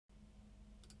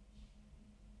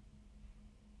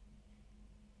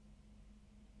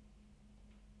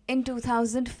In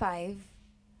 2005,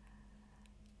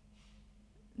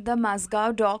 the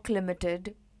Mazagon Dock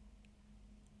Limited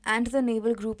and the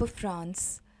Naval Group of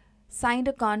France signed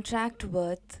a contract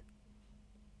worth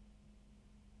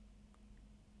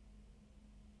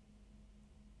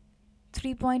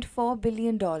 $3.4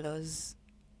 billion.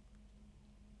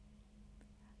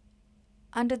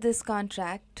 Under this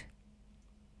contract,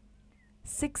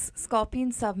 6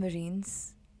 Scorpene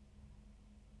submarines,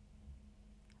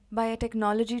 by a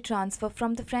technology transfer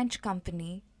from the French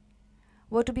company,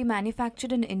 were to be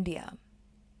manufactured in India.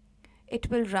 It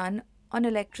will run on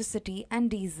electricity and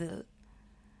diesel.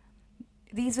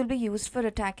 These will be used for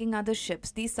attacking other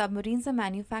ships. These submarines are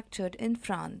manufactured in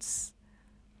France.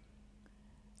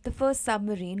 The first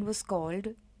submarine was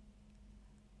called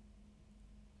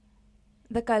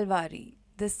the Khanderi.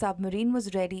 This submarine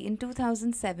was ready in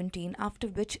 2017, after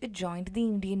which it joined the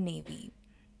Indian Navy.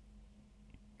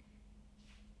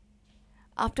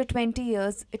 After 20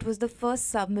 years, it was the first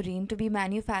submarine to be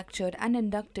manufactured and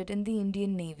inducted in the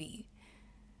Indian Navy.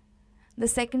 The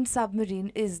second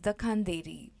submarine is the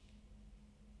Khanderi.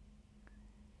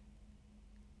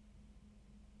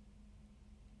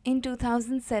 In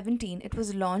 2017, it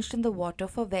was launched in the water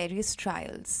for various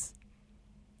trials.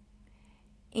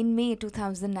 In May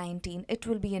 2019, it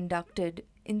will be inducted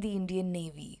in the Indian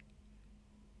Navy.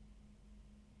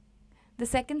 The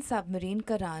second submarine,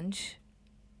 Karanj,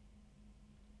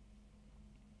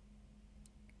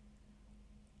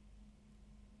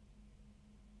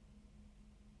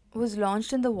 was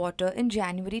launched in the water in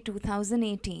January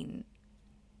 2018.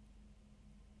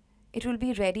 It will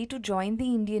be ready to join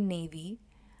the Indian Navy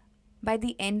by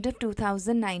the end of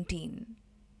 2019.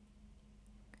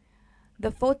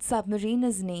 The fourth submarine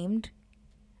is named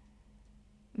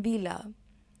Vela.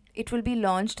 It will be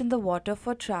launched in the water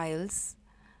for trials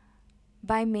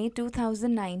by May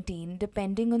 2019,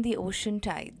 depending on the ocean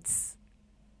tides.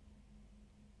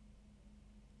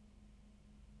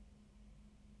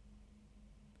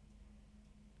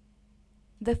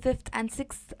 The fifth and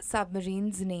sixth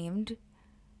submarines, named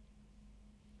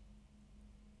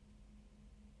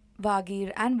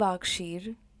Vagir and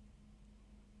Vakshir,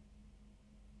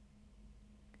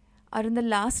 are in the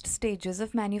last stages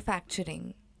of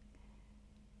manufacturing.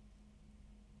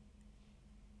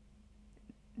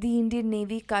 The Indian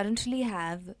Navy currently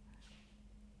have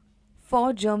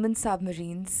 4 German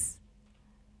submarines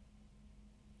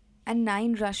and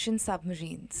 9 Russian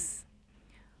submarines.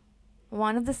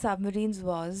 One of the submarines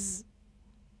was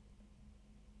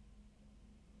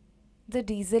the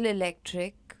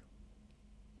diesel-electric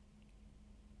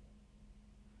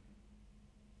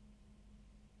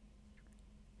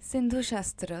Sindhu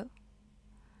Shastra,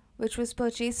 which was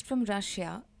purchased from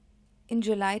Russia in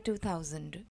July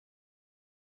 2000.